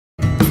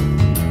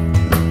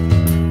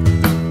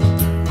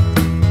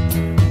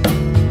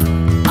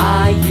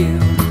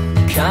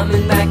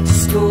coming back to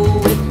school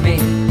with me?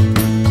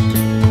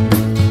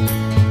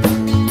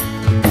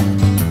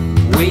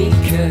 We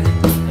could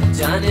have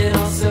done it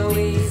all so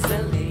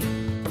easily.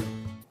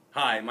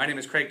 Hi, my name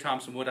is Craig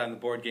Thompson-Wood. I'm the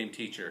board game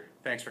teacher.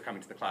 Thanks for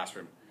coming to the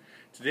classroom.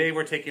 Today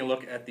we're taking a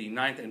look at the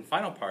 9th and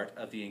final part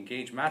of the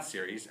Engage Math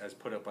series as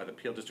put out by the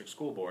Peel District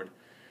School Board.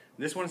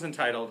 This one is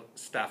entitled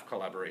Staff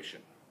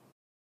Collaboration.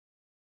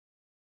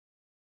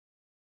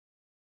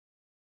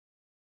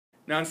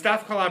 Now in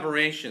staff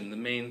collaboration, the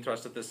main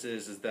thrust of this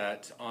is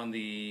that on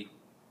the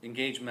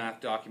Engage Math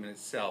document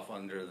itself,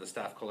 under the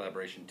Staff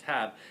Collaboration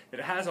tab, it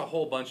has a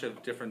whole bunch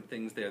of different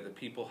things there that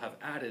people have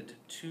added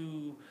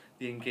to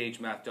the Engage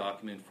Math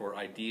document for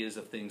ideas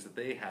of things that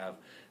they have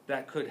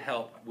that could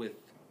help with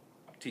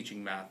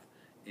teaching math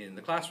in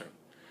the classroom.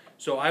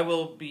 So I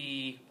will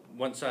be,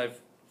 once I've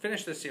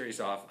finished this series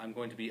off, I'm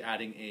going to be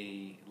adding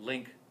a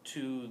link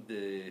to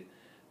the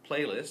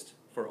playlist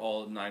for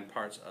all 9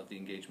 parts of the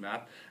Engage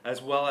Math,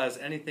 as well as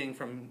anything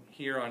from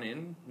here on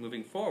in,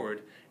 moving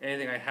forward,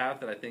 anything I have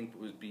that I think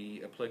would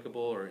be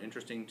applicable or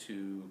interesting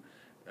to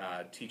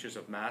teachers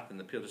of math in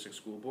the Peel District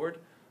School Board,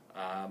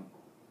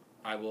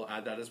 I will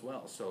add that as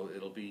well. So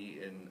it'll be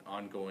an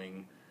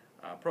ongoing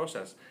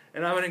process.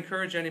 And I would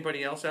encourage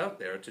anybody else out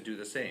there to do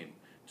the same,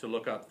 to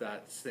look up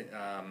that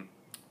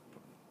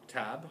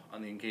tab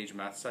on the Engage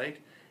Math site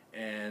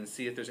and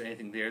see if there's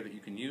anything there that you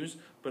can use,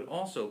 but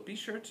also be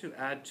sure to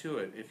add to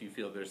it if you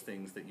feel there's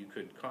things that you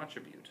could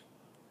contribute.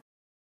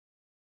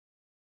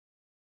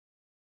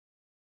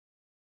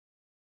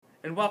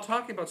 And while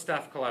talking about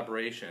staff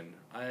collaboration,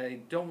 I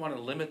don't want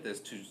to limit this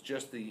to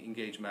just the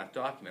Engage Math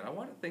document. I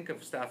want to think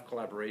of staff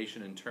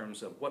collaboration in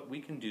terms of what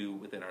we can do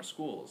within our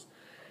schools.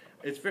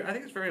 I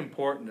think it's very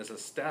important as a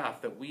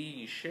staff that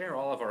we share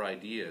all of our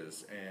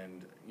ideas,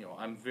 and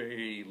I'm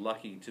very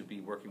lucky to be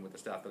working with the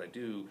staff that I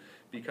do,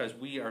 because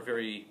we are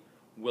very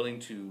willing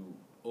to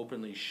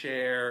openly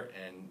share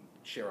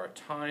our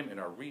time and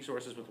our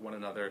resources with one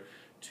another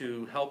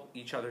to help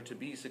each other to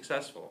be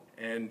successful.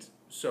 And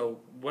so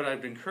what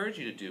I'd encourage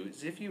you to do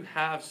is, if you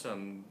have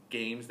some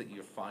games that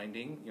you're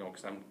finding,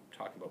 because I'm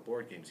talking about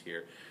board games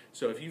here,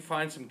 so if you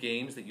find some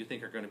games that you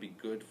think are going to be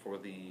good for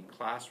the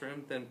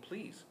classroom, then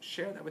please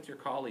share that with your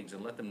colleagues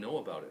and let them know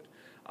about it.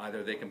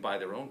 Either they can buy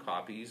their own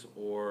copies,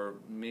 or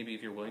maybe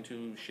if you're willing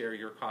to share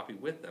your copy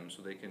with them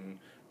so they can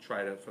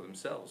try it out for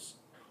themselves.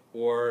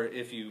 Or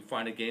if you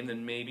find a game,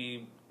 then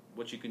maybe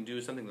what you can do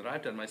is something that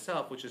I've done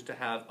myself, which is to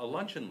have a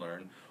lunch and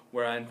learn,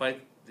 where I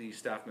invite the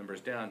staff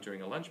members down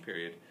during a lunch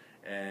period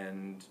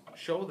and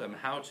show them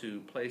how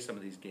to play some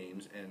of these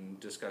games and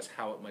discuss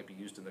how it might be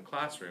used in the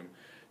classroom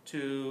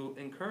to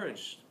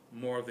encourage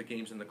more of the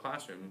games in the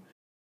classroom.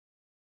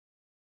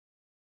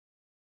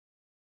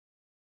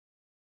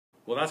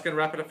 Well, that's going to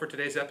wrap it up for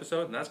today's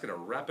episode, and that's going to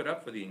wrap it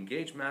up for the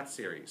Engage Math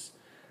series.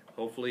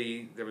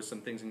 Hopefully there was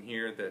some things in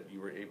here that you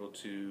were able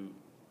to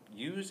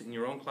use in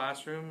your own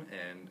classroom,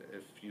 and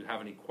if you have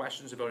any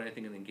questions about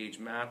anything in Engage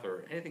Math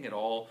or anything at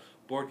all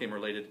board game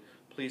related,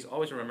 please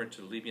always remember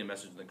to leave me a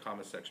message in the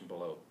comment section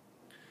below.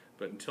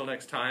 But until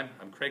next time,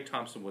 I'm Craig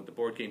Thompson-Wood, the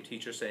board game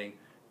teacher, saying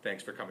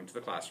thanks for coming to the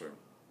classroom.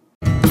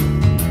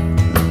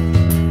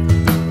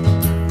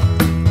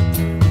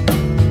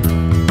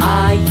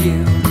 Are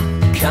you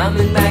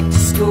coming back to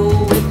school